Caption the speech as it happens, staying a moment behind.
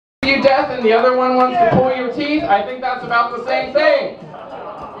you death and the other one wants to pull your teeth, I think that's about the same thing.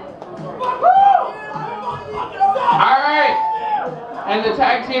 Alright, and the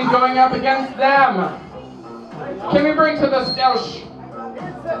tag team going up against them. Can we bring to the stage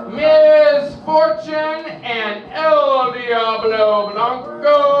Ms. Fortune and El Diablo Blanco?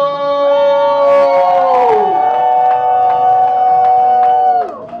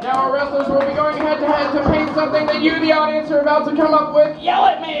 Now our wrestlers will be going head to head to paint something that you, the audience, are about to come up with. Yell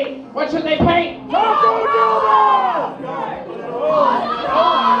at me! What should they paint? Taco Dildo!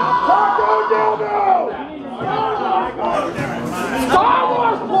 Taco Dildo!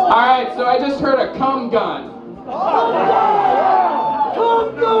 Alright, so I just heard a cum gun. Cum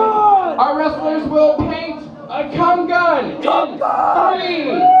gun! Our wrestlers will paint a cum gun in 3, 2, 1.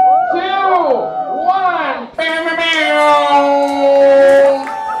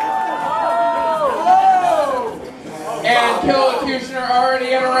 And Killocutioner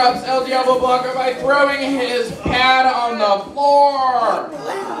already interrupts El Diablo Blanco by throwing his pad on the floor.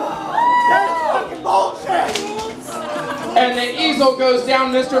 That's fucking bullshit! And the easel goes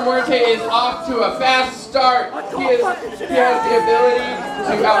down. Mr. Muerte is off to a fast start. He has the ability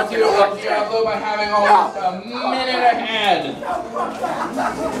to outdo El Diablo by having almost a minute ahead.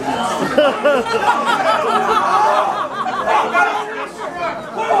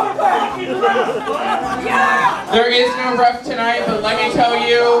 There is no ref tonight, but let me tell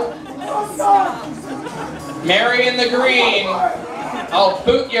you, Mary in the green, I'll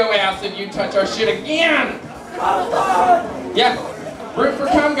boot your ass if you touch our shit again. Yeah, root for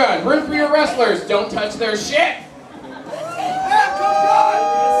cum gun, root for your wrestlers, don't touch their shit.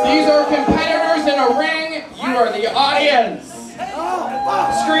 These are competitors in a ring, you are the audience.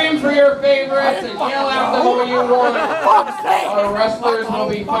 Scream for your favorites and yell out the who you want. Our wrestlers will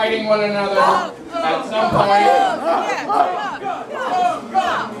be fighting one another at some point.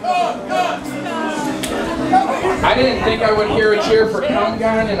 I didn't think I would hear a cheer for cum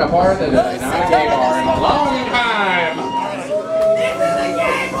gun in a bar that is not a gay bar in a long time.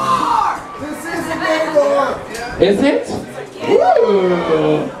 This is a gay bar! Is it?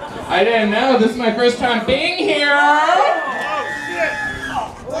 Ooh, I didn't know. This is my first time being here.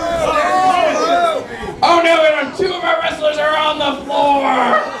 Oh no, and 2 of our wrestlers are on the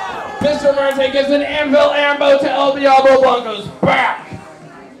floor. Mr. Muerte gives an anvil ambo to El Diablo Blanco's back.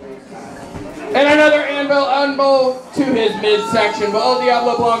 And another anvil ambo to his midsection. Will El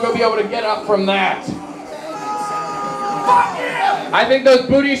Diablo Blanco be able to get up from that? I think those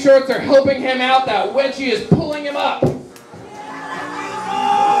booty shorts are helping him out. That wedgie is pulling him up.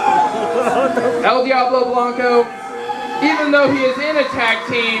 El Diablo Blanco, even though he is in a tag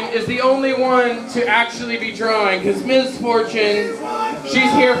team, is the only one to actually be drawing, because Ms. Fortune,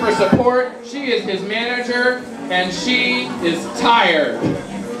 she's here for support, she is his manager, and she is tired.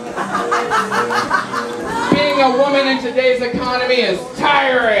 Being a woman in today's economy is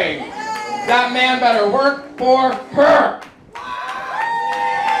tiring. That man better work for her.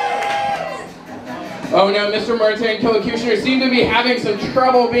 Oh no, Mr. Muerte and Killocutioner seem to be having some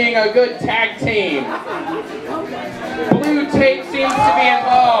trouble being a good tag team. Blue tape seems to be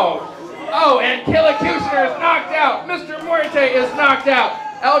involved. Oh, and Killocutioner is knocked out. Mr. Muerte is knocked out.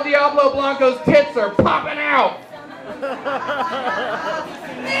 El Diablo Blanco's tits are popping out.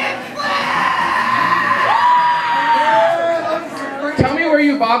 Tell me where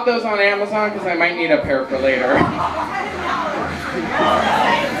you bought those on Amazon, because I might need a pair for later.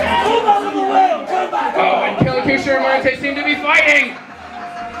 Oh, and Killocutioner and Muerte seem to be fighting.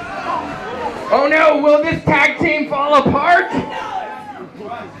 Oh no, will this tag team fall apart?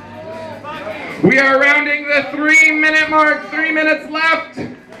 We are rounding the 3-minute mark, 3 minutes left.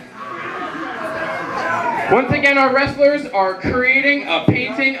 Once again, our wrestlers are creating a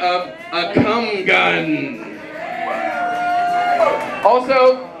painting of a cum gun.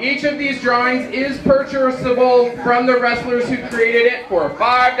 Also, each of these drawings is purchasable from the wrestlers who created it for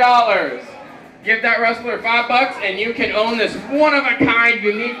 $5. Give that wrestler $5 and you can own this one-of-a-kind,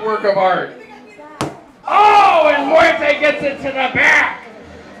 unique work of art. Oh, and Muerte gets it to the back.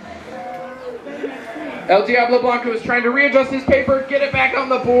 El Diablo Blanco is trying to readjust his paper, get it back on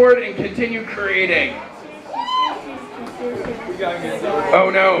the board, and continue creating. Oh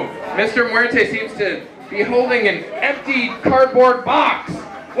no, Mr. Muerte seems to be holding an empty cardboard box.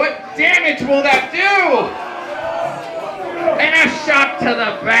 What damage will that do? And a shot to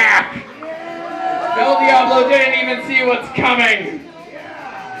the back. El Diablo didn't even see what's coming.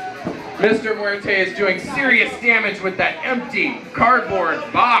 Mr. Muerte is doing serious damage with that empty cardboard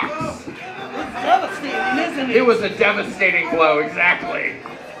box. It's devastating, isn't it? It was a devastating blow, exactly.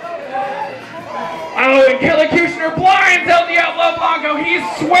 Oh, and Killicutioner blinds El Diablo Blanco. He's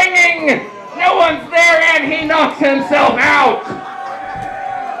swinging. No one's there, and he knocks himself out.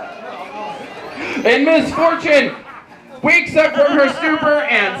 And Misfortune wakes up from her stupor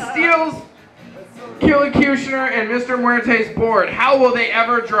and steals Killicutioner and Mr. Muerte's board. How will they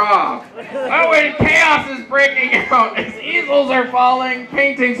ever draw? Oh, and chaos is breaking out as easels are falling,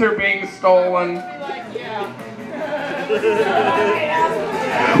 paintings are being stolen.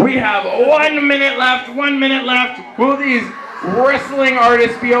 We have 1 minute left, 1 minute left. Will these wrestling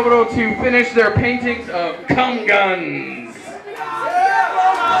artists be able to finish their paintings of cum guns?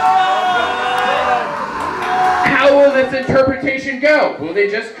 How will this interpretation go? Will they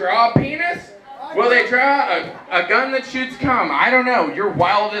just draw a penis? Will they draw a gun that shoots cum? I don't know. Your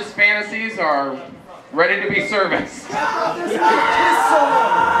wildest fantasies are ready to be serviced.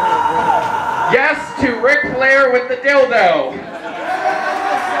 Yes to Ric Flair with the dildo.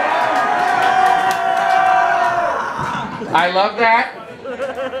 I love that.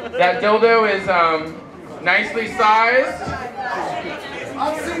 That dildo is nicely sized.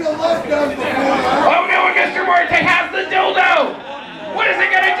 I've seen a love gun before. Oh no, and Mr. Muerte has the dildo! What is he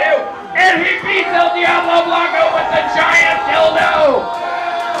gonna do? And he beats El Diablo Blanco with the giant dildo!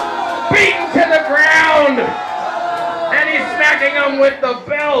 Beaten to the ground! And he's smacking him with the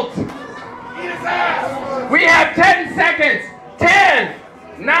belt! We have 10 seconds! 10,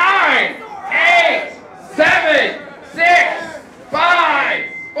 9, 8, 7, 6, 5,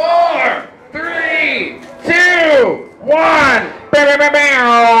 4, 3, 2, 1.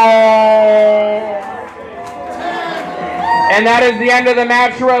 And that is the end of the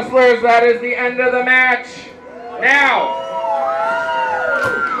match, wrestlers. That is the end of the match. Now,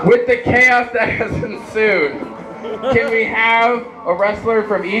 with the chaos that has ensued, can we have a wrestler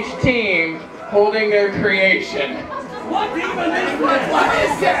from each team holding their creation? You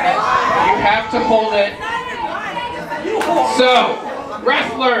have to hold it. So,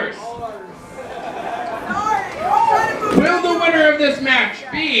 wrestlers, will the winner of this match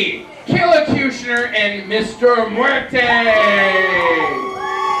be Killicutioner and Mr. Muerte?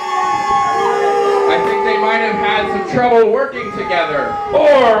 I think they might have had some trouble working together.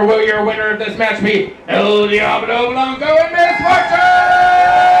 Or will your winner of this match be El Diablo Blanco and Misfortune?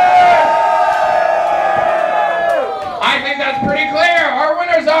 I think that's pretty clear. Our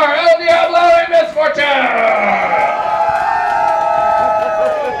winners are El Diablo and Misfortune.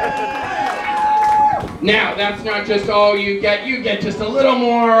 Now, that's not just all you get just a little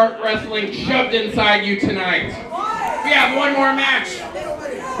more wrestling shoved inside you tonight. We have one more match.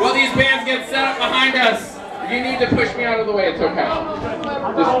 Will these bands get set up behind us? You need to push me out of the way, it's okay.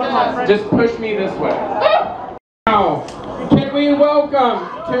 Just push me this way. Now, can we welcome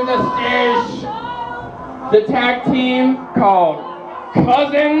to the stage the tag team called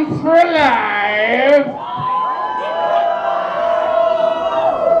Cousins for Life.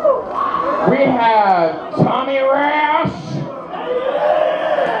 We have Tommy Rash.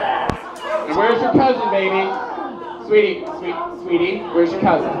 And where's your cousin, baby? Sweetie, where's your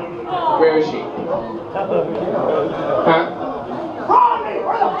cousin? Where is she? Huh? Tommy,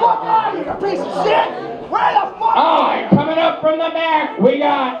 where the fuck are you, you piece of shit? Where the fuck? Oh, and coming up from the back, we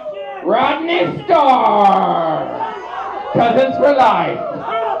got Rodney Starr. Cousins for Life.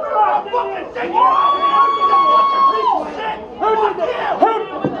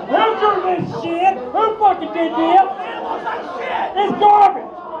 Who drew this shit? Who fucking did this? It's garbage!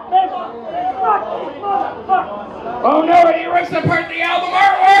 It's fucking motherfucker! Oh no, he rips apart the album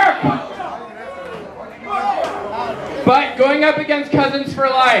artwork! But going up against Cousins for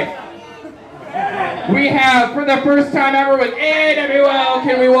Life, we have, for the first time ever with AWL,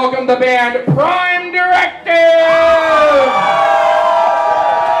 can we welcome the band Prime Directive!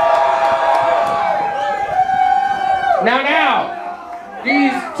 Now,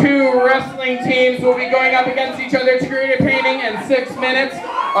 these two wrestling teams will be going up against each other to create a painting in 6 minutes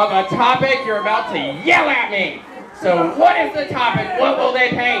of a topic. You're about to yell at me. So what is the topic? What will they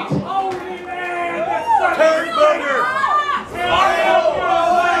paint? Turd booger!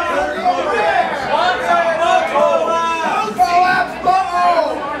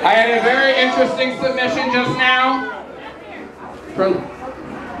 I had a very interesting submission just now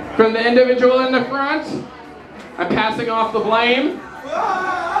from the individual in the front. I'm passing off the blame.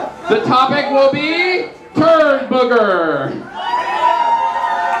 The topic will be turd booger.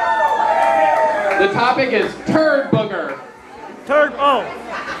 The topic is turd booger. Turd, oh.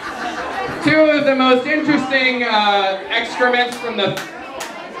 Two of the most interesting excrements from the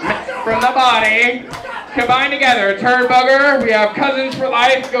body combined together. Turd booger. We have Cousins for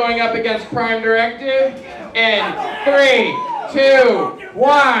Life going up against Prime Directive in 3, 2,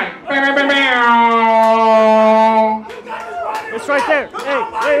 1. It's right there.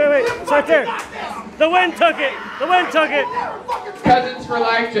 Hey, wait. It's right there. The wind took it. The wind took it. Cousins for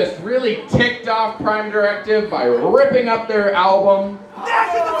Life just really ticked off Prime Directive by ripping up their album.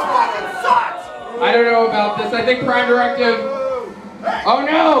 I don't know about this. I think Prime Directive... Oh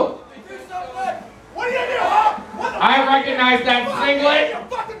no! I recognize that singlet.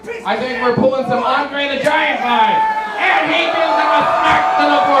 I think we're pulling some Andre the Giant vibes. And he gives him a smack to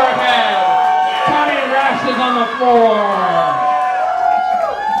the forehead. Tommy rashes on the floor.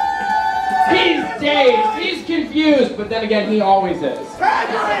 He's dazed. He's confused. But then again, he always is. He's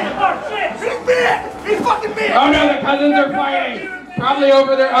bit! He's fucking bit! Oh no, the cousins are fighting. Probably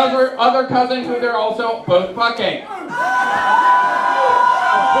over their other cousin who they're also both fucking.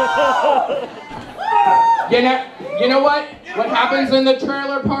 You know what? What happens in the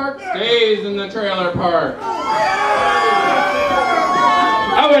trailer park stays in the trailer park.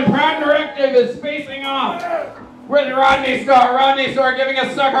 Oh, and Prime Directive is facing off with Rodney Starr. Rodney Starr giving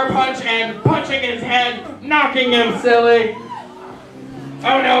a sucker punch and punching his head, knocking him silly.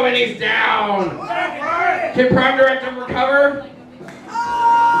 Oh no, and he's down. Can Prime Directive recover?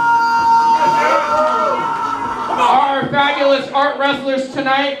 Our fabulous art wrestlers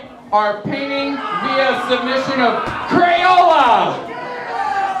tonight are painting via submission of Crayola.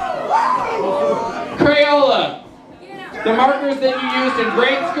 Crayola. The markers that you used in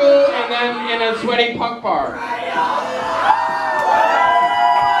grade school and then in a sweaty punk bar.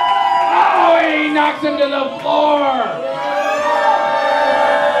 Oh, and he knocks him to the floor.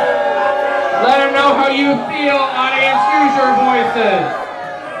 Let him know how you feel, audience. Use your voices.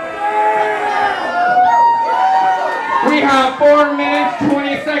 We have 4 minutes,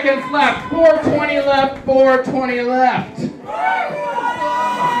 20 seconds left. 4:20 left, 4:20 left.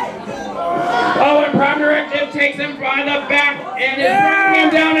 Oh, and Prime Directive takes him by the back and is bringing him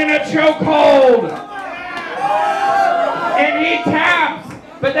down in a chokehold. And he taps.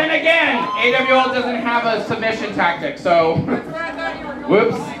 But then again, AWL doesn't have a submission tactic, so...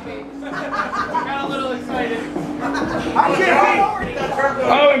 Whoops. Got a little excited.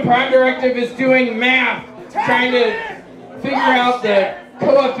 Oh, and Prime Directive is doing math, trying to figure out the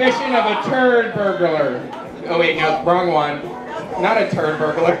coefficient of a turd burglar. Oh wait, no, wrong one. Not a turd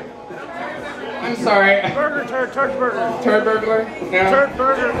burglar. I'm sorry. Turd burger. Turd burglar? No. Turd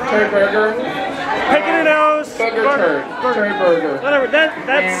burger. Turd burger. Picking a nose. Booger turd. Turd burger. Whatever. That's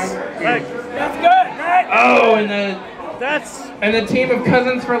good. Right? Oh, and the team of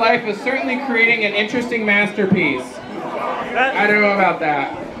Cousins for Life is certainly creating an interesting masterpiece. I don't know about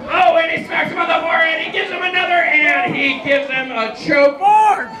that. Oh, and he smacks him on the forehead, he gives him another, and he gives him a choke.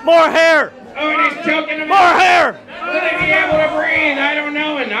 More hair. Oh, and he's choking him. More hair. Will they be able to breathe? I don't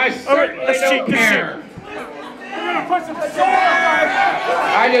know, and I certainly don't care.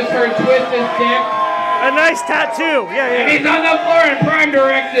 I just heard twist his dick. A nice tattoo. Yeah. And he's on the floor, and Prime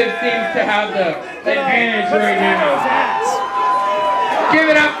Directive seems to have the advantage right now. Give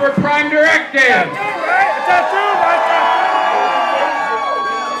it up for Prime Directive.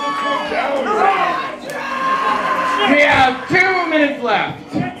 We have 2 minutes left.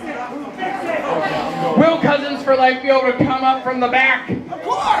 Will Cousins for Life be able to come up from the back? Of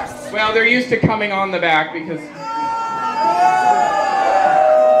course! Well, they're used to coming on the back because...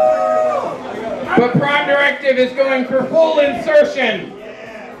 But Prime Directive is going for full insertion.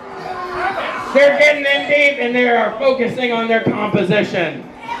 They're getting in deep and they are focusing on their composition.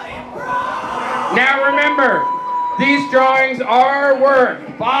 Now remember, these drawings are worth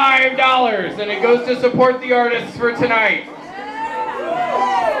 $5 and it goes to support the artists for tonight.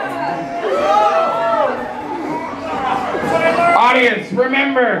 Audience,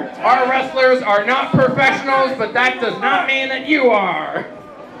 remember, our wrestlers are not professionals, but that does not mean that you are.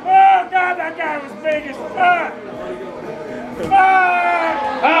 Oh, God, that guy was big as fuck.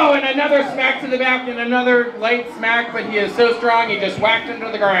 Oh, and another smack to the back and another light smack, but he is so strong he just whacked him to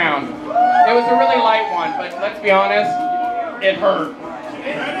the ground. It was a really light one, but let's be honest, it hurt.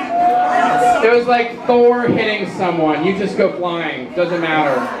 It was like Thor hitting someone. You just go flying, doesn't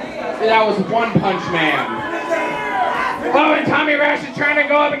matter. That was One Punch Man. Oh, and Tommy Rash is trying to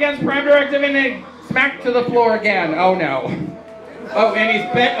go up against Prime Directive and then smacked to the floor again. Oh no. Oh, and he's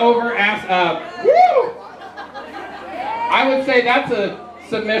bent over, ass up. Woo! I would say that's a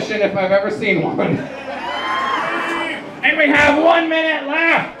submission if I've ever seen one. And we have 1 minute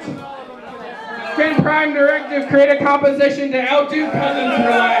left. Can Prime Directive create a composition to outdo Cousins for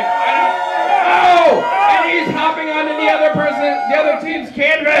Life? Oh! And he's hopping onto the other team's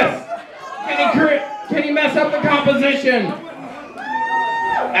canvas. Can he mess up the composition?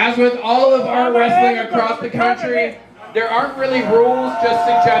 As with all of our wrestling across the country, there aren't really rules, just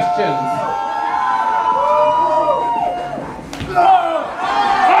suggestions.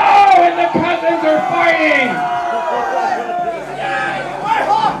 Oh, and the cousins are fighting!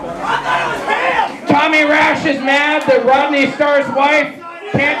 Tommy Rash is mad that Rodney Starr's wife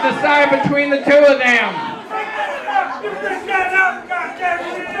can't decide between the two of them.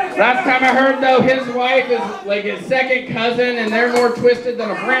 Last time I heard, though, his wife is like his second cousin, and they're more twisted than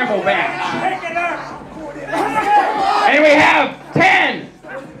a bramble batch. And we have 10,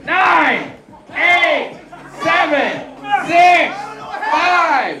 9, 8, 7, 6,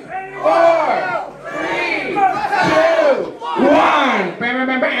 5, 4, 3, 2, 1.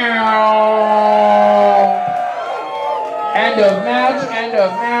 End of match, end of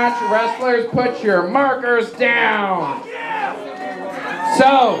match. Wrestlers, put your markers down.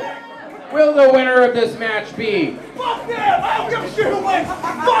 So, will the winner of this match be? Fuck them! I don't give a shit who wins!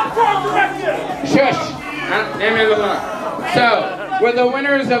 Fuck Prom Directive! Shush! So, will the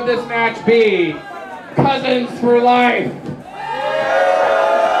winners of this match be Cousins for Life?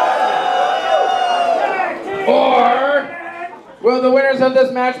 Or will the winners of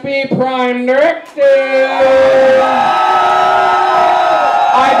this match be Prime Directive?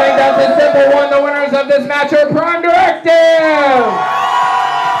 I think that's a simple one. The winners of this match are Prime Directive!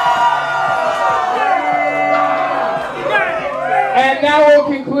 And that will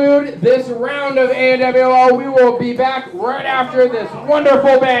conclude this round of AWL. We will be back right after this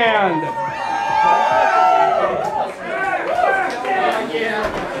wonderful band.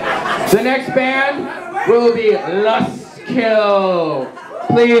 The next band will be Lustkill.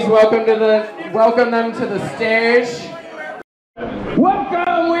 Please welcome them to the stage.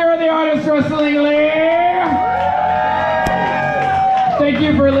 Welcome, we are the Honest Wrestling League. Thank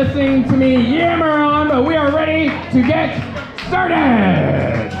you for listening to me yammer on, but we are ready to get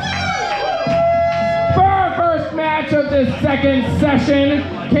started. For our first match of this second session,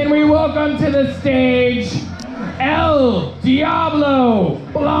 can we welcome to the stage El Diablo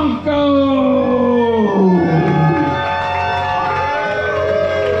Blanco.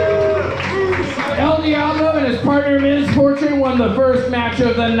 El Diablo and his partner Ms. Fortune won the first match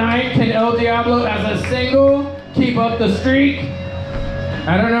of the night. Can El Diablo as a single keep up the streak?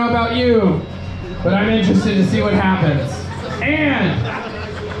 I don't know about you, but I'm interested to see what happens. And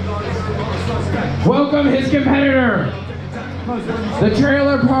welcome his competitor, the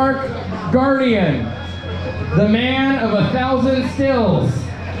Trailer Park Guardian, the man of 1,000 stills,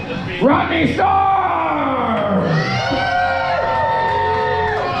 Rodney Starr!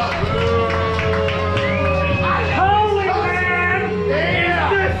 Holy man!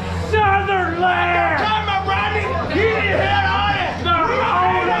 It's the Sutherland! Come on, Rodney! You need to hit on it! The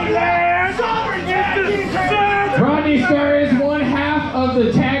Holy Land! It's the Sutherland! Rodney Starr is one half of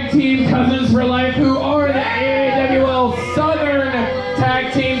the tag team Cousins for Life, who are the AWL Southern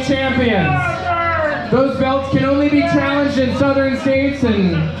Tag Team Champions. Those belts can only be challenged in southern states,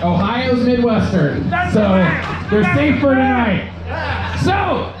 and Ohio's Midwestern. So they're safe for tonight.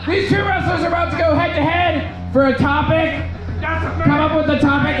 So these two wrestlers are about to go head to head for a topic. Come up with the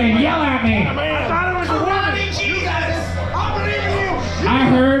topic and yell at me. Karate Jesus! I believe in you! I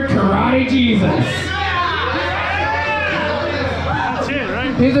heard Karate Jesus. That's it,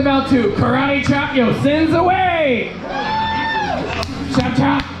 right? He's about to karate chop your sins away. Chop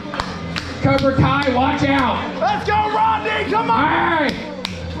chop. Cobra Kai, watch out. Let's go, Rodney! Come on! Alright.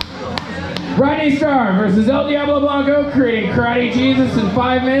 Rodney Starr versus El Diablo Blanco, creating Karate Jesus in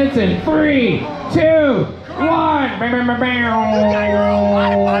 5 minutes in 3, 2, 1. You got your own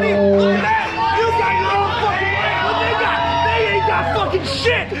life, buddy! Look at that! You got your own fucking life! What they got? They ain't got fucking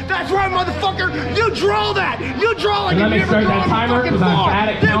shit! That's right, motherfucker! You draw that! You draw like Let you me never start drawn that timer, on the fucking because I'm floor! bad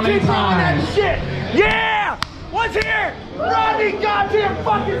at counting You keep drawing time. that shit! Yeah! What's here? Rodney goddamn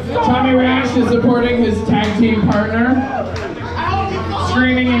fucking Starr! Tommy Rash is supporting his tag team partner,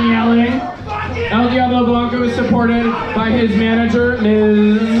 screaming and yelling. El Diablo Blanco is supported by his manager,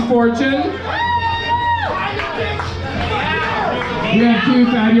 Ms. Fortune. We have two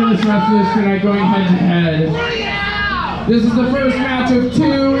fabulous wrestlers tonight going head to head. This is the first match of 2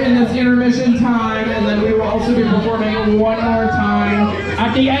 in this intermission time, and then we will also be performing one more time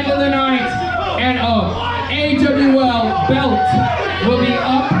at the end of the night. And AWL belt will be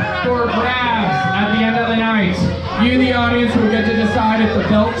up for grabs at the end of the night. You, the audience, will get to decide if the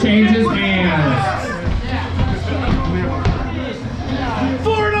belt changes hands.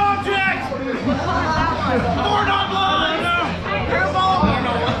 Foreign object! Foreign object!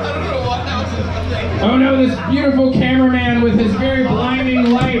 Oh no, this beautiful cameraman with his very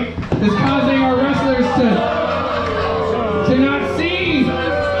blinding light is causing our wrestlers to not see.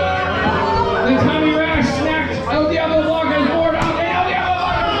 The Tommy Rash snapped El Diablo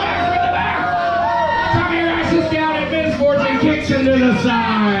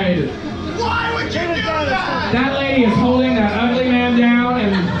outside. Why would you do that? That lady is holding that ugly man down,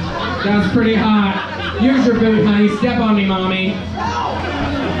 and that's pretty hot. Use your boot, honey. Step on me, mommy.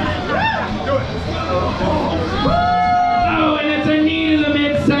 Oh, and it's a knee to the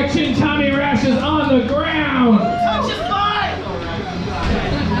midsection. Tommy Rash is on the ground. Touch is fine.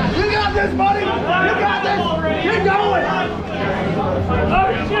 You got this, buddy. You got this. You're going. Oh,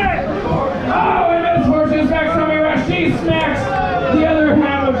 shit! Oh, and Miss Fortune smacks Tommy Rash. She smacks the other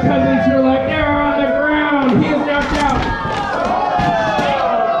half of Cousins who are like, they're on the ground. He is knocked out.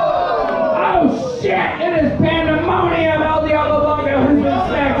 Oh, shit. It is pandemonium. El Diablo Blanco has been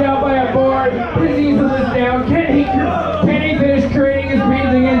smacked out by a board. His easel is down. Can he finish creating his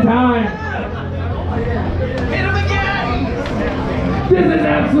painting in time? Hit him again. This is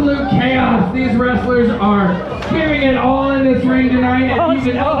absolute chaos. These wrestlers are giving it all in this ring tonight, and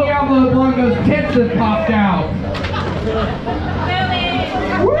even El Diablo Blanco's tits have popped out.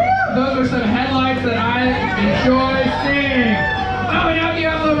 Woo! Those are some headlights that I enjoy seeing. Oh, and El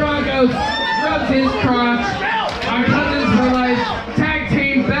Diablo Blanco rubs his crotch. Our Cousins for Life tag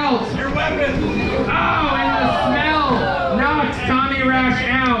team belts. Oh, and the smell knocks Tommy Rash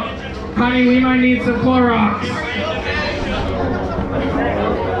out. Honey, we might need some Clorox.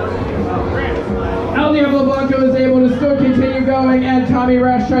 El Diablo Blanco is able to still continue going, and Tommy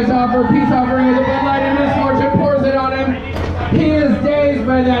Rash tries to offer a peace offering with a Bud Light, and Miss Fortune pours it on him. He is dazed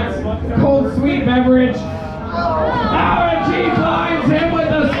by that cold, sweet beverage. Oh, and she blinds him with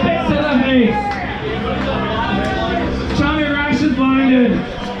a spit to the face. Tommy Rash is blinded.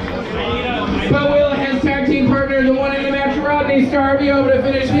 But will his tag team partner, the one in the match, Rodney Starr, be able to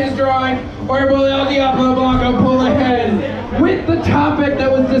finish his drawing, or will El Diablo Blanco pull ahead with the topic that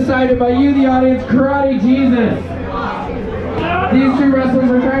was decided by you, the audience, Karate Jesus? These two wrestlers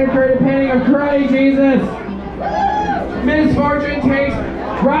are trying to create a painting of Karate Jesus. Miss Fortune takes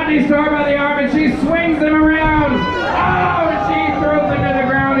Rodney Starr by the arm and she swings him around. Oh, and she throws him to the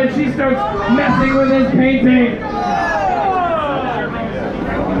ground and she starts messing with his painting.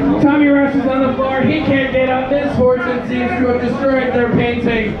 Tommy Rash is on the floor. He can't get up. Miss Fortune seems to have destroyed their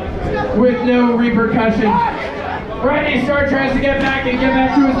painting with no repercussions. Rodney Starr tries to get back to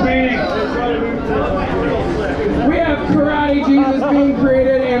his painting. We have Karate Jesus being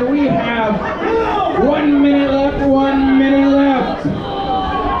created, and we have 1 minute left, 1 minute left.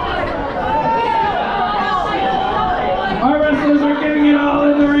 Our wrestlers are giving it all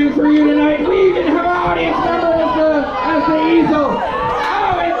in the ring for you tonight. We even have an audience member as the easel.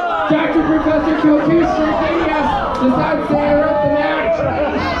 Oh, and Dr. Professor Kokush decides to interrupt the match.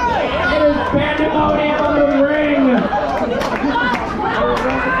 It is pandemonium on the ring.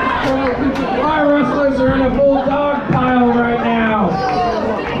 Our wrestlers are in a full dog pile right now.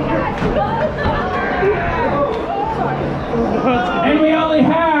 And we only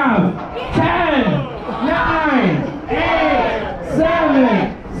have 10, 9, 8,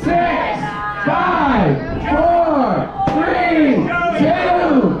 7, 6, 5, 4, 3,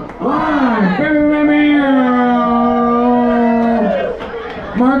 2, 1.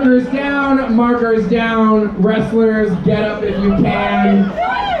 Markers down. Wrestlers, get up if you can.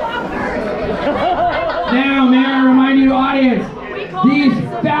 Now, may I remind you, audience, these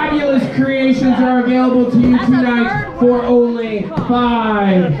fabulous creations are available to you tonight for only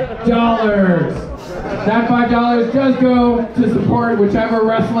 $5. That $5 does go to support whichever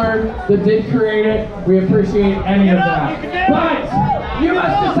wrestler that did create it. We appreciate any of that. But you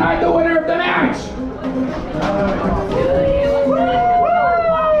must decide the winner of the match.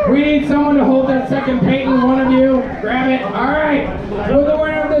 We need someone to hold that second painting. One of you, grab it. All right. Will the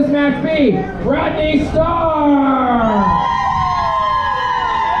winner of this match be Rodney Starr?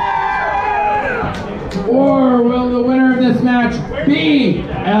 Or will the winner of this match be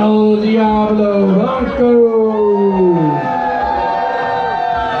El Diablo Blanco?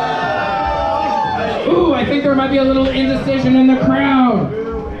 Ooh, I think there might be a little indecision in the crowd.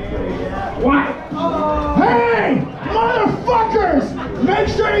 What? Hey, motherfuckers! Make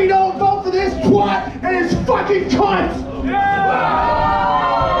sure you don't vote for this twat and his fucking cunt!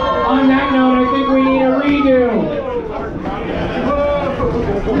 On that note, I think we need a redo.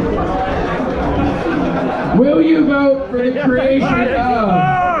 Will you vote for the creation of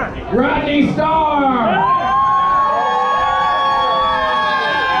Rodney Starr?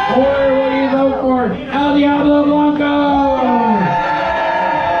 Or will you vote for El Diablo Blanco?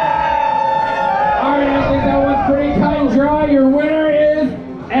 Alright, I think that one's pretty cut and dry. Your winner is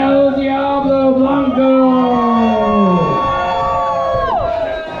El Diablo Blanco.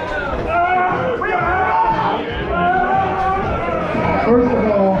 First of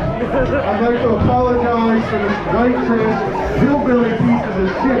all, I'd like to apologize for this white trash hillbilly piece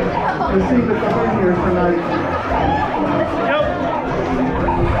as shit and seem to come in here tonight.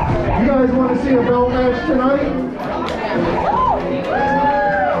 You guys want to see a belt match tonight?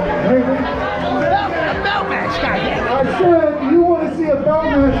 Belt match, goddamn. I said, you want to see a belt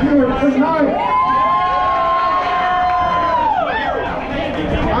match here tonight?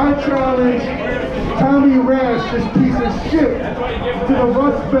 I challenge Tommy Rash, this piece of shit, to the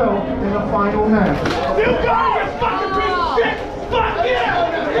Rust belt in the final match. You guys are fucking piece of shit! Fuck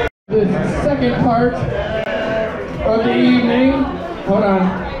yeah! The second part of the evening. Hold on.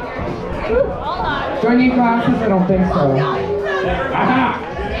 Do I need glasses? I don't think so. Aha!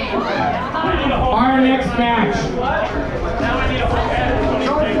 Our next match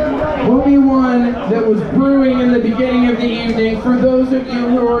will be one that was brewing in the beginning of the evening. For those of you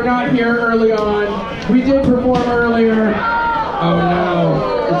who were not here early on, we did perform earlier. Oh no,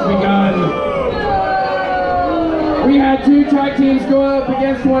 it's begun. We had two tag teams go up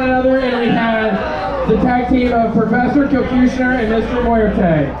against one another, and we had the tag team of Professor Kilkushner and Mr.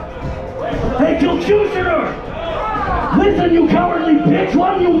 Muerte. Hey, Kilkushner! Listen, you cowardly bitch! Why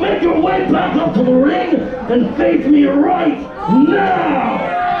don't you make your way back up to the ring and face me right now?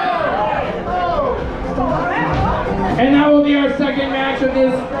 And that will be our second match of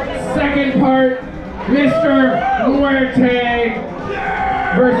this second part. Mr. Muerte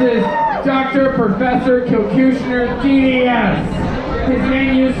versus Dr. Professor Kilkushner DDS. His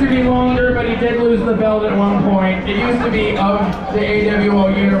name used to be longer, but he did lose the belt at one point. It used to be of the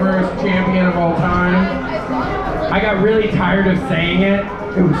AWO Universe Champion of all time. I got really tired of saying it.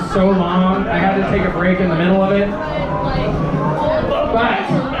 It was so long. I had to take a break in the middle of it.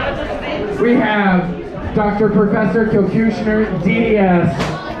 But we have Dr. Professor Kilkushner DDS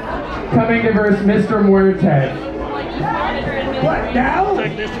coming to verse Mr. Muerte. What, now?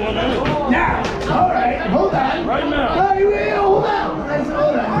 Take this one out. Now! Alright, hold on. Right now. No, wait, hold on. Let's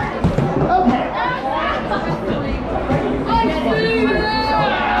hold on. Okay.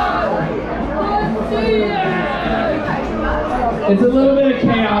 It's a little bit of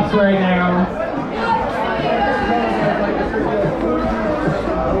chaos right now.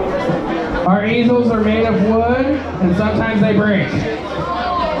 Our easels are made of wood, and sometimes they break.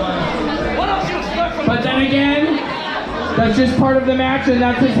 But then again, that's just part of the match, and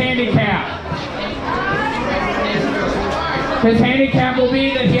that's his handicap. His handicap will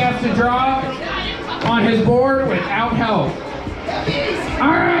be that he has to draw on his board without help.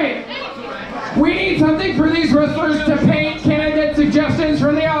 Alright, we need something for these wrestlers to paint. Can I get suggestions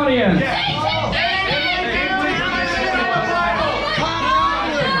from the audience?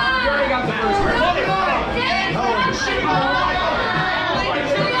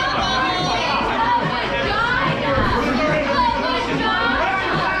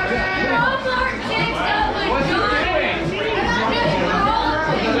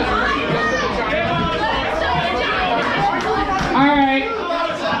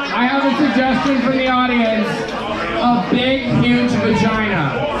 I have a suggestion from the audience. A big, huge vagina.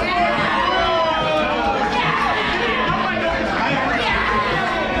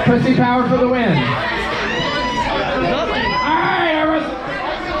 Pussy power for the win. Alright,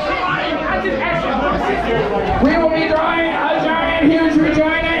 we will be drawing a giant, huge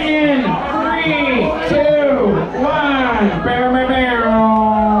vagina in 3, 2, 1.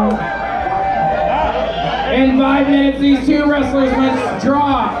 In 5 minutes, these two wrestlers must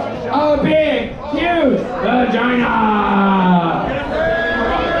draw a big, huge vagina.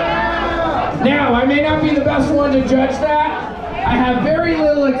 Now, I may not be the best one to judge that. I have very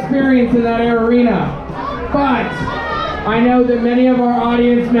little experience in that arena, but I know that many of our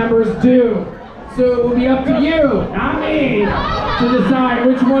audience members do. So it will be up to you, not me, to decide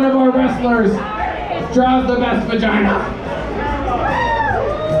which one of our wrestlers draws the best vagina.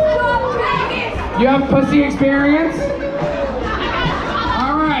 You have pussy experience?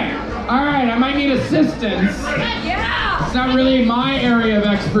 Alright, I might need assistance. It's not really my area of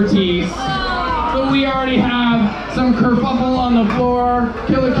expertise. But we already have some kerfuffle on the floor.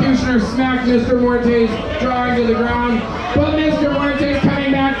 Kilkushner smacked Mr. Muerte's drawing to the ground. But Mr. Muerte's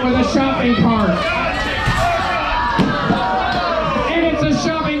coming back with a shopping cart. And it's a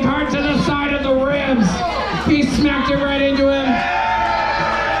shopping cart to the side of the ribs. He smacked it right into him.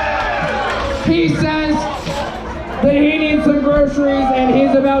 He says that he needs some groceries and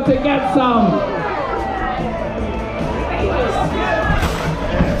he's about to get some.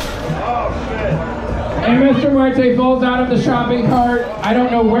 And Mr. Muerte falls out of the shopping cart. I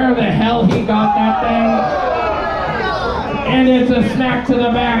don't know where the hell he got that thing. And it's a smack to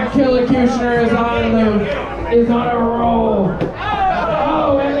the back. Kilkushner is on a roll.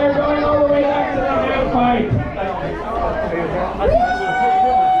 Oh, and they're going all the way back to the half pipe.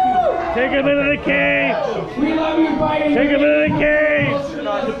 Take him into the cage. We love you fighting. Take him into the cage.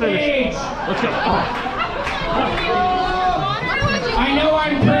 Finish. Let's go. I know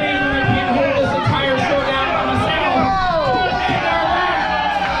I'm praying that I can't hold this entire show down by myself. And our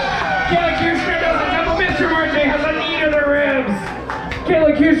Kayla Kushner does a double. Mr. Marte has a knee to the ribs.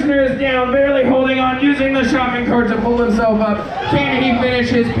 Kayla Kushner is down, barely holding on, using the shopping cart to pull himself up. Can he finish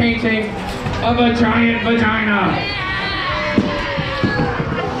his painting of a giant vagina?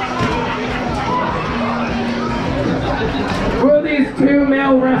 Will these two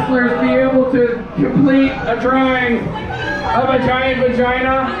male wrestlers be able to complete a drawing of a giant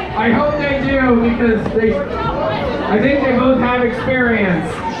vagina? I hope they do, because I think they both have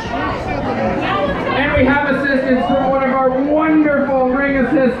experience. And we have assistance from one of our wonderful ring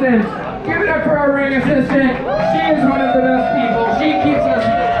assistants. Give it up for our ring assistant. She is one of the best people. She keeps us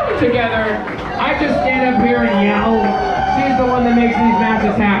together. I just stand up here and yell. She's the one that makes these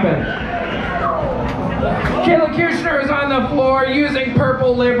matches happen. Kayla Kushner is on the floor using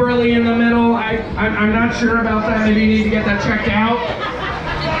purple liberally in the middle. I'm not sure about that. Maybe you need to get that checked out.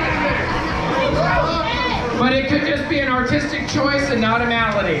 But it could just be an artistic choice and not a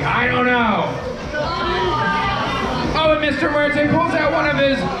malady. I don't know. Oh, and Mr. Muerte pulls out one of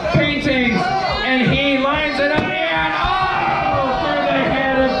his paintings and he lines it up and for the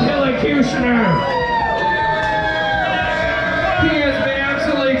head of Kayla Kushner. He has been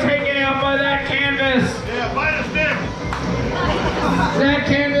absolutely taken out by that canvas. That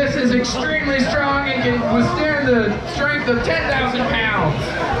canvas is extremely strong and can withstand the strength of 10,000 pounds.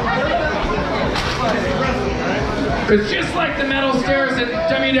 It's just like the metal stairs at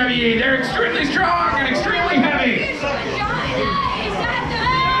WWE. They're extremely strong and extremely heavy.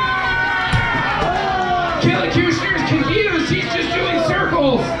 Kayla Kushner is confused. He's just doing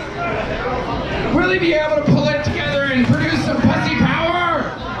circles. Will he be able to pull it together and produce some pussy power?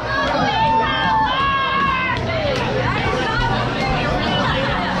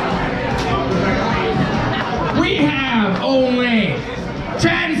 We have only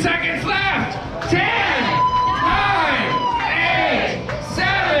 10 seconds left. 10, 9, 8,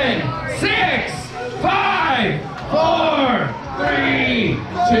 7, 6, 5, 4, 3,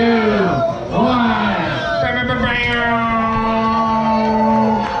 2, 1.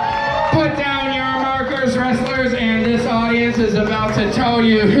 Put down your markers, wrestlers, and this audience is about to tell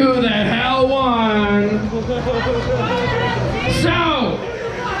you who the hell won. So,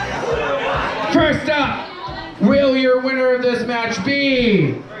 first up, will your winner of this match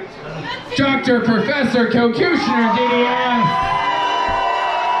be Dr. Professor Kushner, DDS?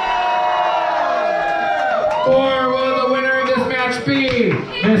 Or will the winner of this match be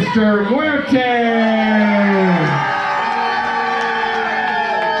Mr. Muerte?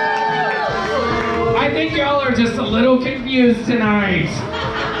 I think y'all are just a little confused tonight.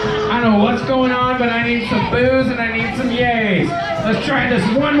 I don't know what's going on, but I need some boos and I need some yays. Let's try this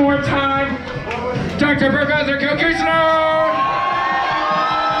one more time. Dr. Professor Kushner!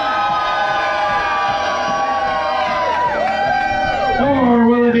 Or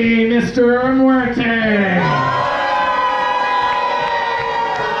will it be Mr. Muerte?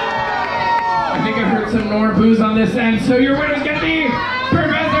 I think I heard some more boos on this end, so your winner's gonna be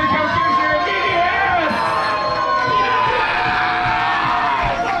Professor Kushner, DDS!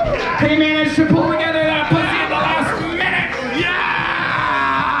 He managed to pull together that pussy at the last minute! Yeah!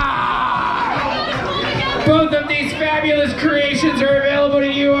 Both of these fabulous creations are available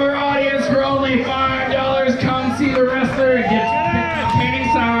to you, our audience, for only $5. Come see the wrestler and get your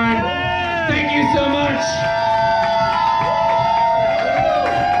painting signed. Thank you so much.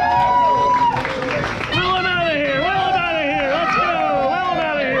 Will him out of here. Will him out of here. Let's go. Will him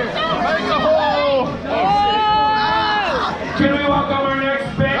out of here. Make a hole! Can we welcome our next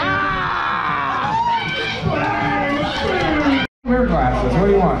band? Wear glasses. What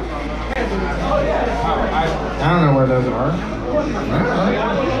do you want? I don't know where those are.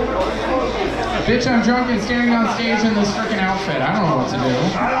 Bitch, I'm drunk and standing on stage in this freaking outfit. I don't know what to do.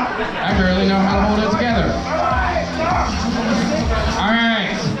 I barely know how to hold it together.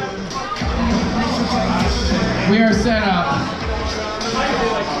 Alright. We are set up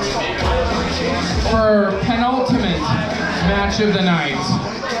for penultimate match of the night.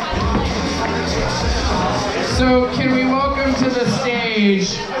 So can we welcome to the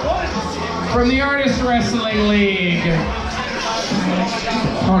stage from the Artist Wrestling League.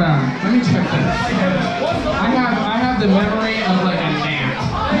 Hold on, let me check this. I have the memory of like a gnat.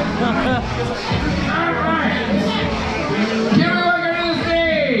 Alright. Can we welcome to the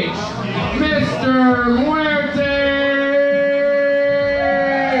stage, Mr. Muerte!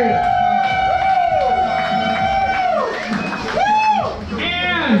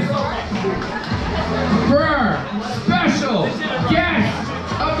 And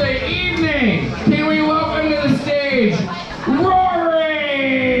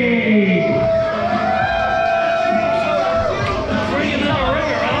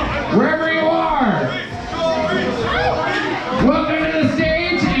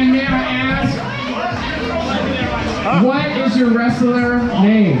your wrestler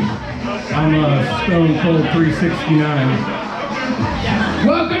name? I'm Stone Cold 369.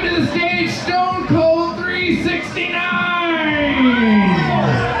 Welcome to the stage, Stone Cold 369!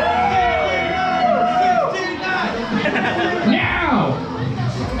 Now,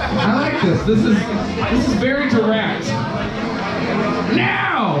 I like this. This is very direct.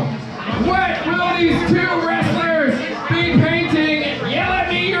 Now, what will these two wrestlers be painting? Yell at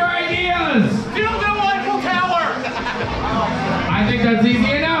me your ideas! Dildo Eiffel Tower! I think that's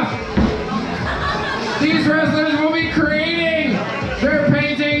easy enough. These wrestlers will be creating their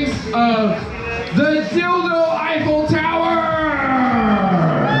paintings of the Dildo Eiffel Tower!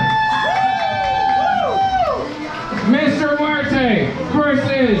 Mr. Muerte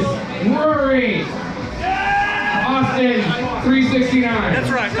versus Rory Austin 369.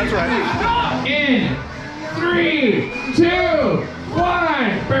 That's right. In 3, 2, 1.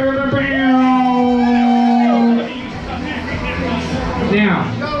 Now,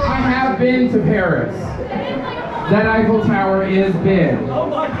 I have been to Paris. That Eiffel Tower is big. Oh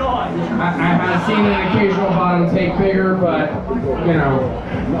my God! I have seen an occasional bottom take bigger, but, you know,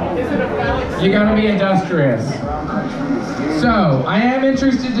 you gotta be industrious. So, I am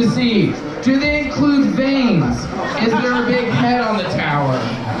interested to see, do they include veins? Is there a big head on the tower?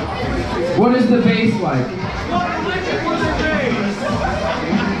 What is the base like?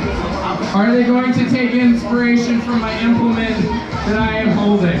 Are they going to take inspiration from my implement that I am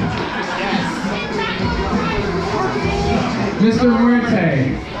holding? Mr.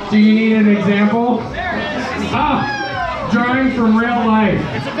 Muerte, do you need an example? Ah, drawing from real life.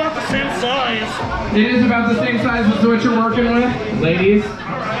 It's about the same size. It is about the same size as what you're working with. Ladies,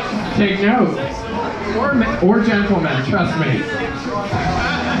 take note. Or gentlemen, trust me.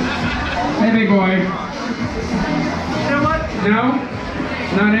 Hey, big boy. You know what? No?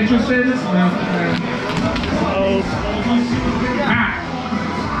 Not interested? No. Oh. Ah.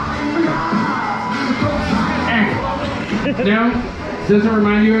 No? Does it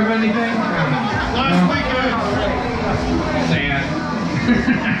remind you of anything? Last weekend. Sad.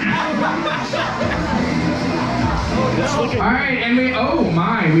 Alright, and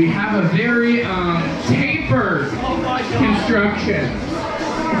we have a very tapered construction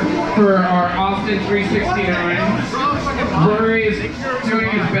for our Austin 369. Rory is doing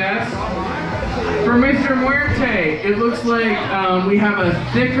his best. For Mr. Muerte, it looks like we have a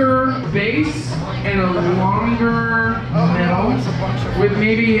thicker base and a longer middle with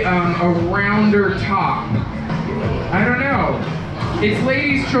maybe a rounder top. I don't know. It's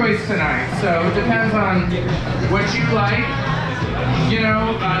ladies' choice tonight, so it depends on what you like. You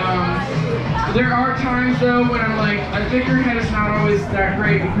know, there are times though when I'm like, a thicker head is not always that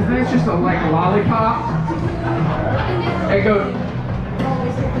great because then it's just a lollipop. It goes,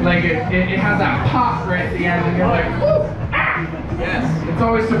 like it has that pop right at the end and you're like, woo, ah! Yes. It's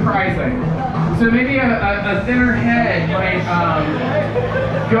always surprising. So maybe a thinner head might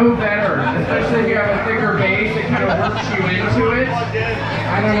go better, especially if you have a thicker base, it kind of works you into it.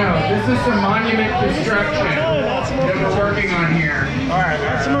 I don't know. This is some monument construction that we're working on here. Alright,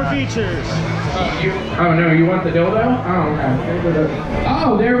 add some more features. Oh no, you want the dildo? Oh, okay.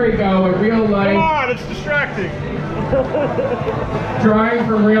 Oh, there we go. A real life. Come on, it's distracting. Drawing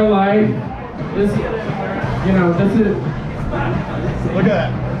from real life. This, you know, this is. Look at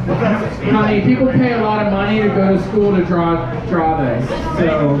that. Honey, people pay a lot of money to go to school to draw this.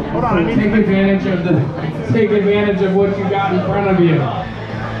 So take advantage of what you got in front of you.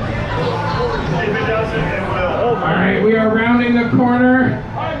 All right, we are rounding the corner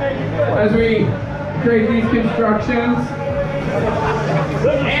as we create these constructions.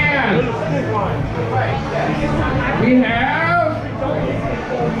 And we have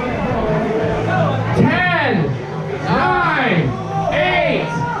 10, 9, 8,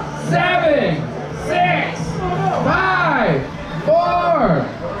 7, 6, 5, 4,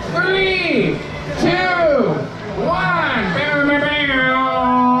 3, 2, 1.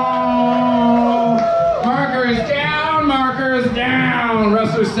 Markers down.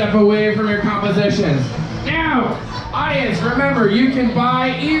 Wrestlers, step away from your compositions. Now, audience, remember, you can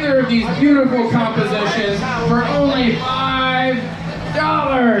buy either of these beautiful compositions for only $5.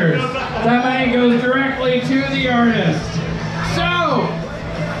 That money goes directly to the artist. So,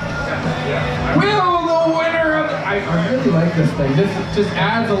 will the winner of the... I really like this thing. This just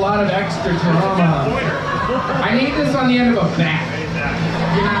adds a lot of extra drama. I need this on the end of a bat.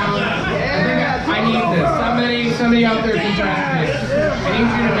 You know, I need this. Somebody out there can join me. I need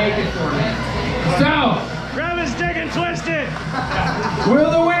you to make it for me. So, Grab his dick and twist it! will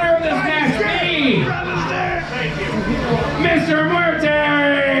the winner of this match be Grab his dick! Mr. Muerte?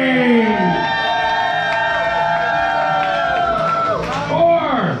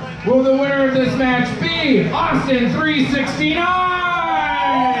 be Austin 369!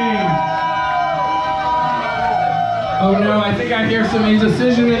 Oh no, I think I hear some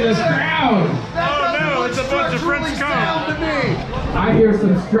indecision in this crowd. Oh no, it's a bunch of French cones. I hear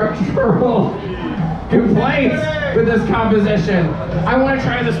some structural complaints with this composition. I want to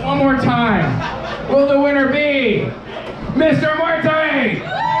try this one more time. Will the winner be Mr. Muerte?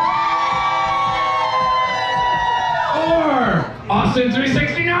 Or Austin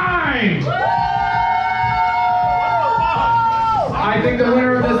 369? I think the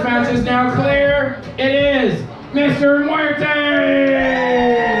winner of this match is now clear. It is Mr. Muerte!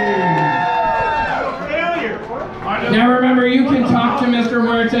 Now remember, you can talk to Mr.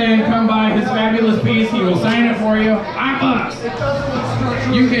 Muerte and come by his fabulous piece. He will sign it for you. I'm us.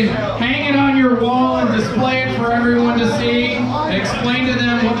 You can hang it on your wall and display it for everyone to see. Explain to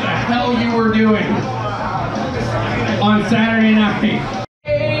them what the hell you were doing on Saturday night.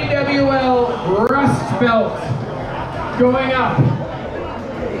 AWL Rust Belt going up.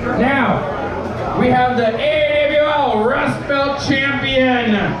 Now, we have the AWL Rust Belt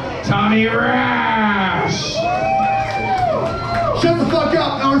champion, Tommy Rash. Shut the fuck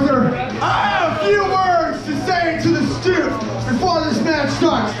up, Arthur. I have a few words to say to the stoop before this match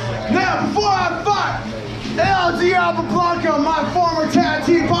starts. Now, before I fight El Diablo Blanco, my former tag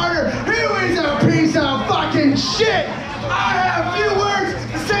team partner, who is a piece of fucking shit, I have a few words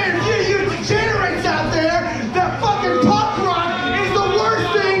to say to you degenerates out there that fucking punk rock is the worst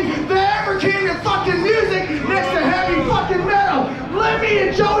thing that ever came to fucking music next to heavy fucking metal. Lemmy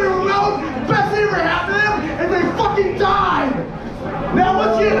and Joey Ramone, the best thing ever happened to them, and they fucking died. Now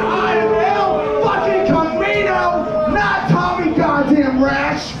let's get I.M.L. fucking Camino, not Tommy goddamn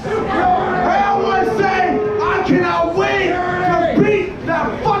Rash. I want to say I cannot wait to beat that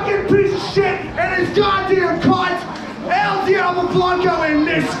fucking piece of shit and his goddamn cunt, El Diablo Blanco in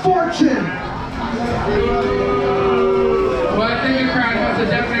Misfortune. Well, I think the crowd has a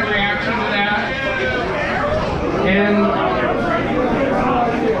definite reaction to that. And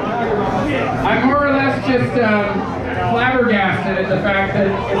I'm more or less just flabbergasted at the fact that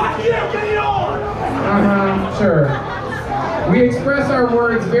sure. We express our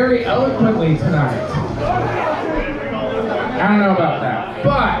words very eloquently tonight. I don't know about that.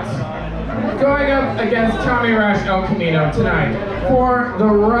 But going up against Tommy Rash El Camino tonight for the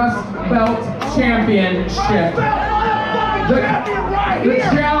Rust Belt Championship. The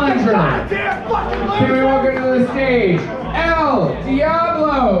challenger. Can we welcome to the stage El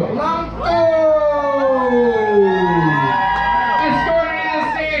Diablo Blanco? Escorted to the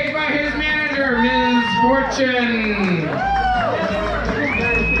stage by his manager, Ms. Fortune.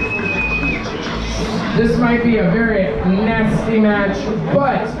 This might be a very nasty match,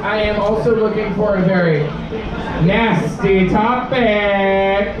 but I am also looking for a very nasty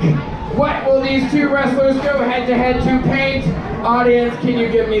topic. What will these two wrestlers go head-to-head to paint? Audience, can you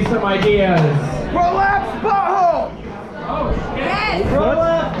give me some ideas? Prolapse butthole! Oh, Yes!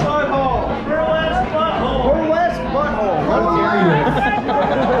 Prolapse butthole! Prolapse butthole! Prolapse butthole! how dare you?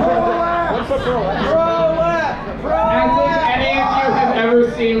 What's a prolapse? Prolapse! As if any of you have ever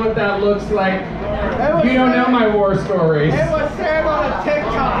seen what that looks like, you don't know my war stories. It was said on a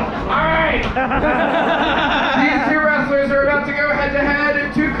TikTok. Alright! These two wrestlers are about to go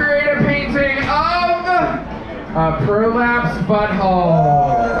head-to-head to create a painting of a prolapse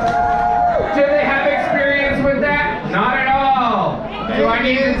butthole. Do they have experience with that? Not at all. Do I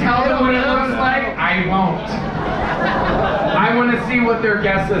need to tell them what it looks like? I won't. I want to see what their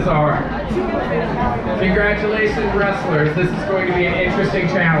guesses are. Congratulations, wrestlers. This is going to be an interesting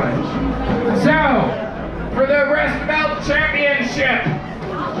challenge. So, for the Rust Belt Championship,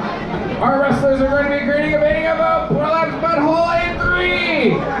 our wrestlers are going to be creating a painting of a prolapse butthole in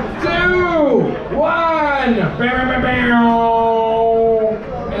 3, 2, 1.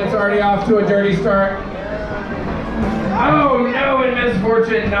 And it's already off to a dirty start. Oh no, and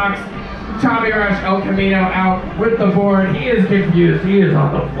Misfortune knocks Tommy Rash El Camino out with the board. He is confused. He is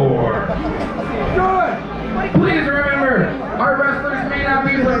on the floor. Good. Please remember, our wrestlers may not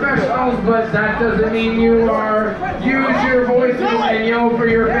be professionals, but that doesn't mean you are. Use your voices and yell for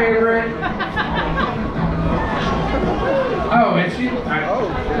your favorite. Oh, and she.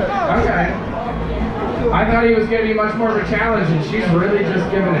 Okay. I thought he was going to be much more of a challenge, and she's really just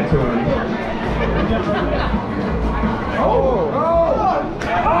giving it to him. Oh,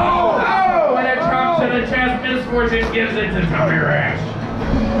 and a drop to the chest. Misfortune gives it to Tommy Rash.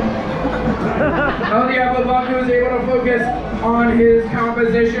 El Diablo Blanco is able to focus on his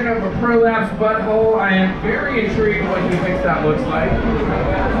composition of a prolapse butthole. I am very intrigued what he thinks that looks like.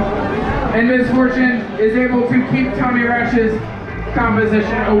 And Misfortune is able to keep Tommy Rash's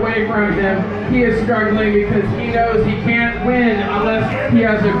composition away from him. He is struggling because he knows he can't win unless he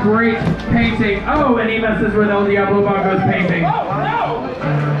has a great painting. Oh, and he messes with El Diablo Bongo's painting.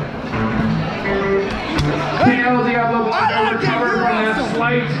 Can El Diablo Bongo recover from that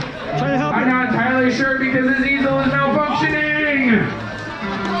slight? I'm not entirely sure because his easel is malfunctioning.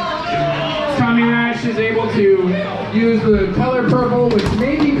 Tommy Rash is able to use the color purple, which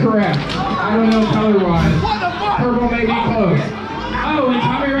may be correct. I don't know color-wise. Purple may be close. Oh, and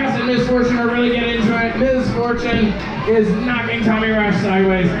Tommy Rash and Miss Fortune are really getting into it. Miss Fortune is knocking Tommy Rash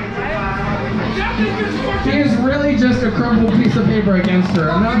sideways. He is really just a crumpled piece of paper against her.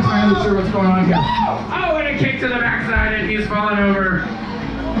 I'm not entirely sure what's going on here. Oh, and a kick to the backside, and he's fallen over.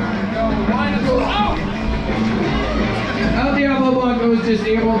 El Diablo Blanco is just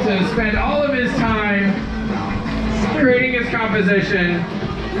able to spend all of his time creating his composition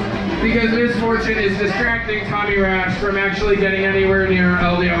because Miss Fortune is distracting Tommy Rash from actually getting anywhere near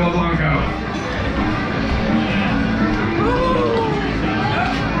El Diablo Blanco.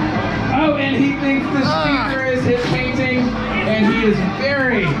 Oh, and he thinks the speaker is his painting, and he is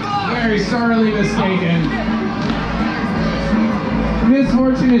very, very sorely mistaken. Miss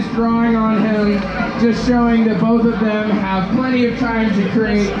Fortune is drawing on him, just showing that both of them have plenty of time to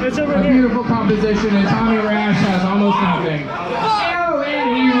create a beautiful composition, and Tommy Rash has almost nothing. Oh,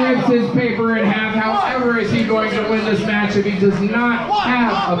 and he rips his paper in half. However, is he going to win this match if he does not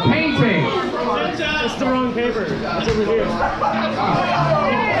have a painting? It's the wrong paper. It's over here.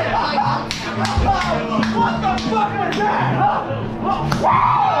 What the fuck was that? Oh,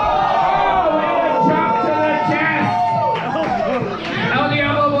 and a chop to the chest. El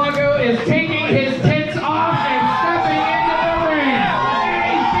Diablo Blanco is taking his tits off and stepping into the ring. And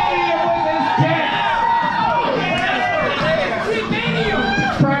he's beating him with his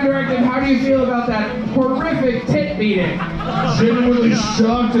tits. Prime Directive, how do you feel about that horrific tit beating? Genuinely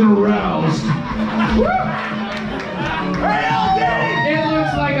shocked and aroused. It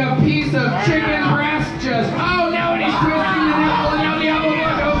looks like a piece of chicken breast just, oh no, and he's twisting the nipple and El Diablo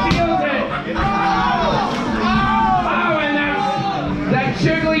Blanco feels it. Oh, and that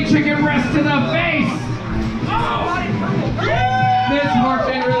jiggly chicken breast to the face. Miss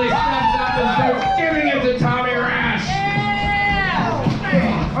Fortune really steps up and starts giving it to Tommy Rash.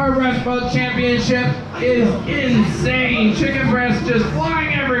 Our Rush Belt Championship is insane. Chicken breast just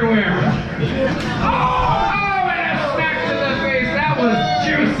flying everywhere. Oh, and a smack to the face. That was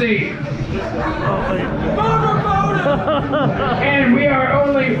juicy. And we are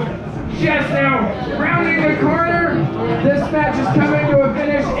only just now rounding the corner. This match is coming to a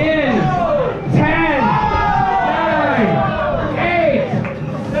finish in 10, 9, 8,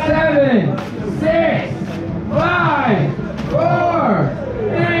 7, 6, 5, 4,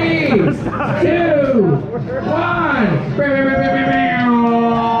 3, 2, 1.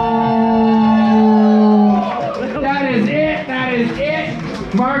 That is it. That is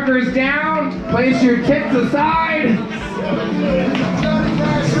it. Markers down. Place your tits aside.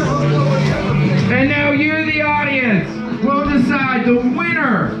 And now you, the audience, will decide the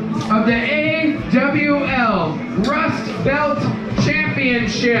winner of the AWL Rust Belt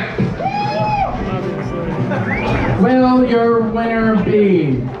Championship. Will your winner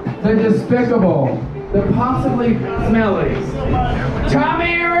be the despicable, the possibly smelly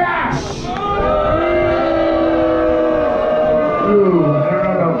Tommy Rash? Ooh, I don't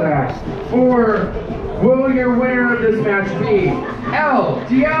know about that. Or will your winner of this match be El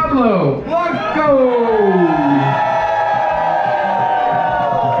Diablo Blanco?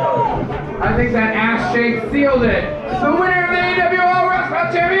 I think that ass shake sealed it. The winner of the AWL Rust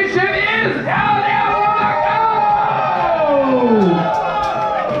Belt Championship is El Diablo Blanco!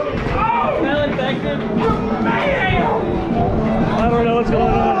 I don't know what's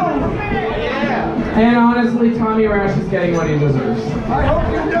going on. And honestly, Tommy Rash is getting what he deserves. I hope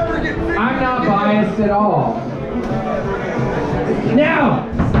you never get I'm not biased at all. Now,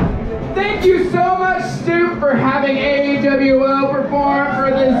 thank you so much, Stoop, for having AWL perform for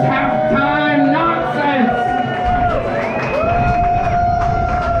this halftime nonsense.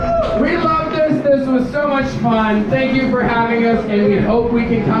 We love this. This was so much fun. Thank you for having us, and we hope we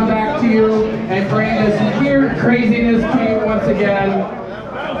can come back to you and bring this weird craziness to you once again.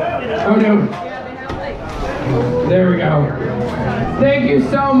 Oh no. There we go. Thank you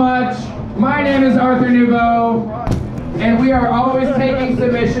so much. My name is Arthur Nouveau, and we are always taking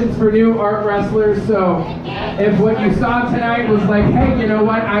submissions for new art wrestlers, so if what you saw tonight was like, hey, you know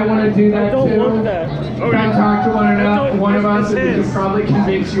what, I want to do that don't too, want that. come talk to one of us, and we can probably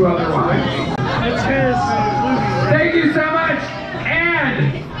convince you otherwise. It's his. Thank you so much,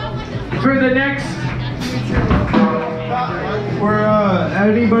 and for the next We're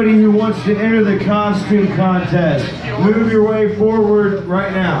anybody who wants to enter the costume contest, move your way forward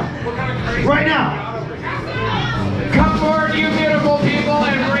right now. Right now! Come forward, you beautiful people,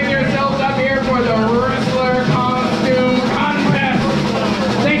 and bring yourselves up here for the wrestler costume contest.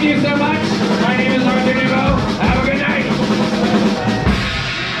 Thank you so much. My name is Arthur Devo. Have a good night.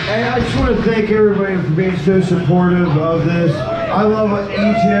 Hey, I just want to thank everybody for being so supportive of this. I love each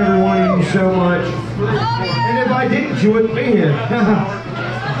and every one of you so much. And if I didn't, you wouldn't be here.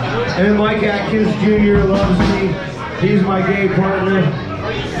 And Mike Atkins Jr. loves me. He's my gay partner.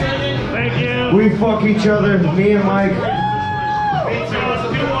 Thank you. We fuck each other, me and Mike.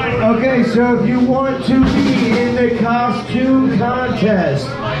 Okay, so if you want to be in the costume contest,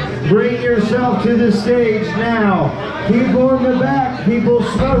 bring yourself to the stage now. People in the back, people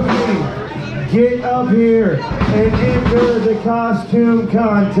smoking, get up here and enter the costume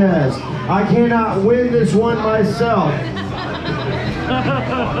contest. I cannot win this one myself.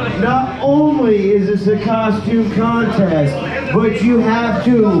 Not only is this a costume contest, but you have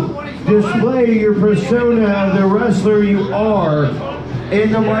to display your persona of the wrestler you are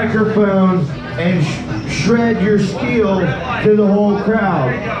in the microphone and shred your skill to the whole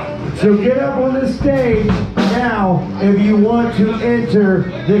crowd. So get up on the stage now if you want to enter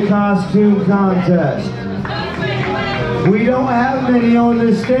the costume contest. We don't have many on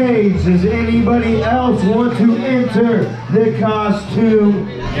the stage. Does anybody else want to enter the costume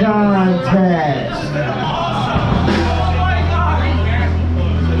contest?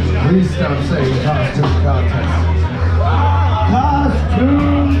 Please stop saying costume contest.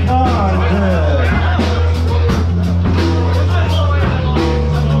 Costume contest.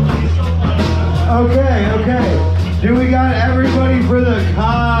 Okay. Do we got everybody for the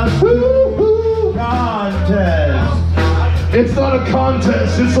costume contest? It's not a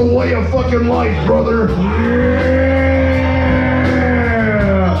contest, it's a way of fucking life, brother. Yeah.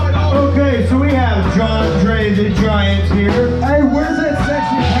 Okay, so we have John Dre the Giant here. Hey, where's that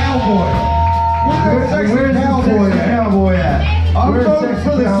sexy cowboy? Where's the sexy cowboy at? I'm Where's voting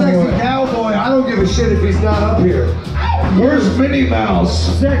for the sexy cowboy. I don't give a shit if he's not up here. Where's Minnie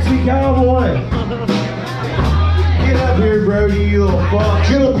Mouse? Sexy cowboy. Get up here, Brody, you little fuck.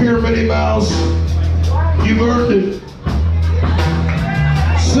 Get up here, Minnie Mouse. You've earned it.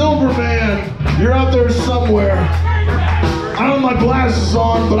 Silverman, you're out there somewhere. I don't have my glasses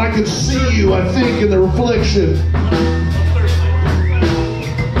on, but I can see you, I think, in the reflection.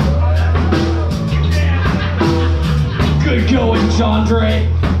 Good going, John Dre.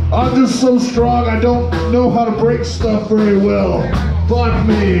 I'm just so strong, I don't know how to break stuff very well. Fuck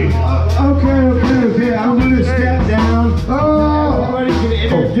me. Okay. I'm gonna step down. Everybody can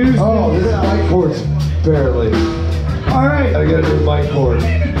introduce this themselves. mic cord's barely. All right. I gotta do mic cord.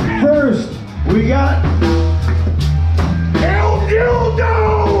 First, we got El Dildo!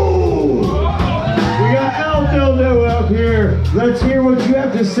 We got El Dildo up here. Let's hear what you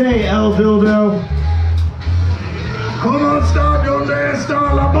have to say, El Dildo. Come on, stop, donde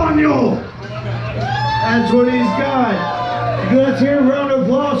está la baño? That's what he's got. Let's hear a round of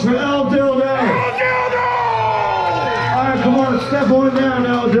applause for El Dildo. El Dildo! All right, come on, step on down,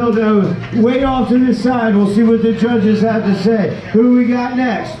 El Dildo. Way off to the side. We'll see what the judges have to say. Who we got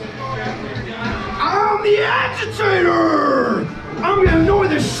next? I'm the agitator! I'm gonna annoy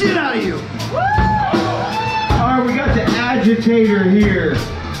the shit out of you! All right, we got the agitator here.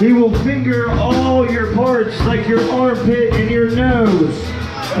 He will finger all your parts like your armpit and your nose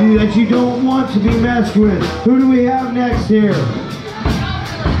that you don't want to be messed with. Who do we have next here?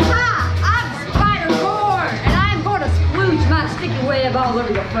 Hi, I'm Spider-Born, and I'm going to splooge my sticky web all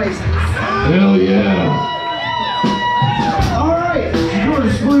over your faces. Hell yeah. All right, you're going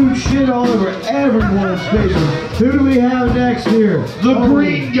to splooge shit all over everyone's faces. Who do we have next here? The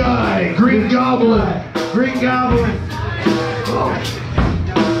green guy, Green Goblin. Green Goblin.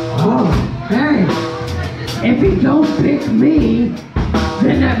 Oh, hey, if you don't pick me,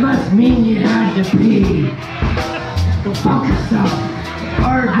 then that must mean you had to pee. Go fuck yourself.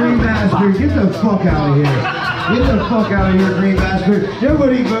 All right, Green Bastard, get the fuck out of here. Get the fuck out of here, Green Bastard.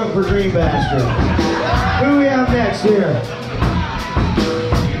 Nobody vote for Green Bastard. Who do we have next here?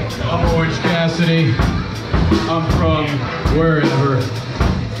 I'm Orange Cassidy. I'm from wherever.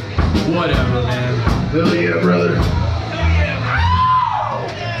 Whatever, man. Hell yeah, brother.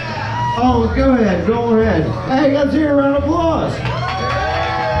 Oh, go ahead. Hey, let's hear a round of applause.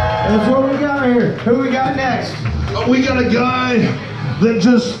 That's what we got here. Who we got next? We got a guy that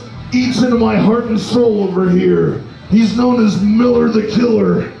just eats into my heart and soul over here. He's known as Miller the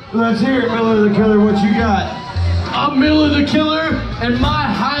Killer. Let's hear it, Miller the Killer. What you got? I'm Miller the Killer, and my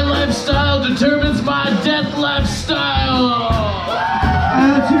high lifestyle determines my death lifestyle.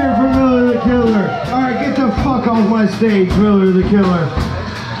 Let's hear it for Miller the Killer. All right, get the fuck off my stage, Miller the Killer.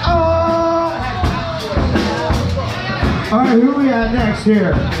 All right, who we got next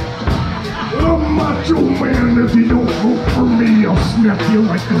here? I'm Macho Man. If you don't vote for me, I'll snap you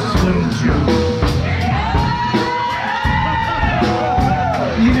like a Slim Jim.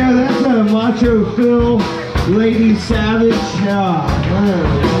 You know, that's a Macho Phil, Lady Savage.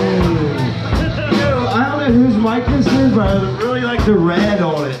 I don't know whose mic this is, but I really like the red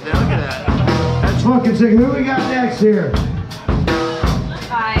on it. Now look at that. That's fucking sick. Who we got next here?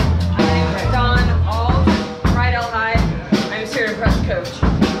 Hi, my name is Dawn Alt, right L high. I'm just here to impress Coach.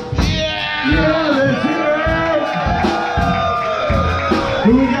 Yeah, let's hear it.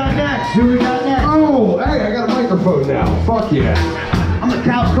 Who we got next? Who we got next? Oh, hey, I got a microphone now. Fuck yeah. I'm the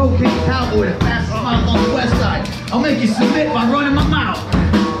cocaine cowboy, the fastest mouth on the west side. I'll make you submit by running my mouth.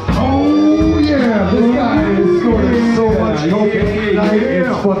 Oh yeah, this guy is scoring so much cocaine.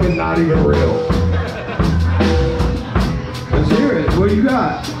 It's fucking not even real. Let's hear it. What you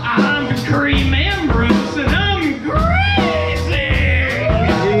got? I'm Kareem Ambrose and I'm crazy.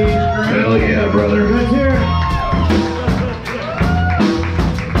 Hell yeah, brother. Let's hear it.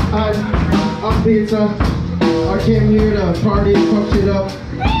 I'm Pizza. I came here to party and fuck shit up. If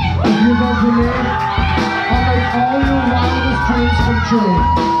you vote for me, I'll make all your wildest dreams come true.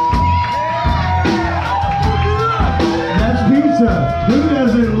 That's pizza. Who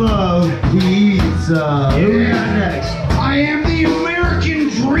doesn't love pizza? Who we got next? I am the American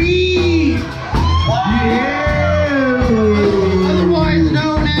dream. Yeah. Otherwise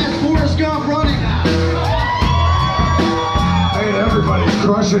known as Forrest Gump running. Hey, everybody's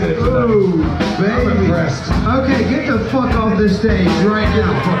crushing it. Ooh, baby. I'm impressed. Okay, get the fuck off this stage right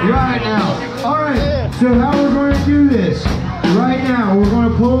now. Right now. Alright, so how we're going to do this? Right now, we're going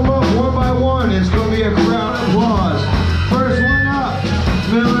to pull them up one by one. It's going to be a crowd applause. First one up,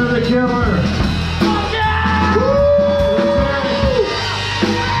 Miller the Killer.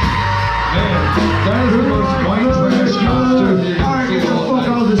 That is the most white trash costume. Alright, get the fuck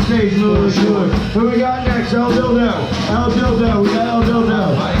off the stage, Miller the Killer. Who we got next? El Dildo. El Dildo. We got El Dildo.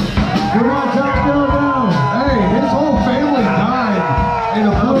 Who wants El Dildo? Hey, his whole family died in a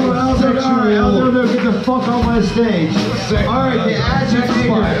fucking El Dildo, get the fuck off my stage. Alright, the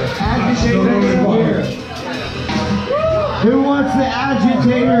agitator. Agitator is here. Who wants the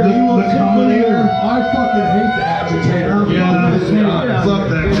agitator? He will come here. I fucking hate the agitator. Fuck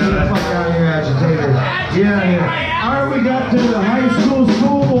that guy. Get the fuck out of here, agitator. Get out of here. Alright, we got to the high school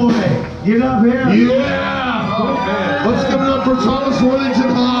schoolboy. Get up here. Yeah! Oh, man. Let's give it up for Thomas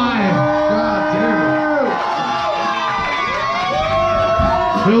Worthington High. God damn it.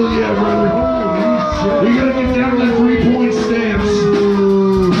 Hell yeah, brother. We gotta get down to that 3-point stance.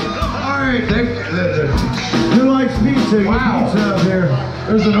 Alright. Who likes pizza? Get pizza up here.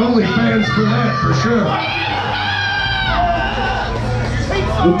 There's an OnlyFans for that, for sure.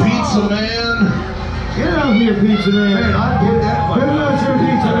 The Pizza Man. Get out here, Pizza Man. Man, I'd get that. Who knows your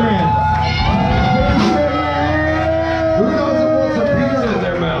Pizza Man? Who knows that wants a pizza in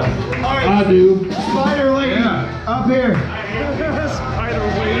their mouth? Alright. I do. Spider Lady. Yeah. Up here. Spider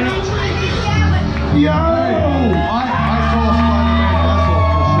Lady. Yo! I saw Spider-Man muscle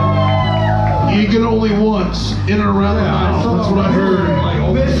for sure. You get only once in or around the mouth. That's what I heard.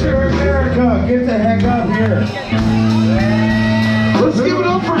 Mr. America, get the heck up here. Let's give it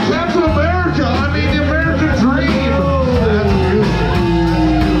up for Captain America. I mean,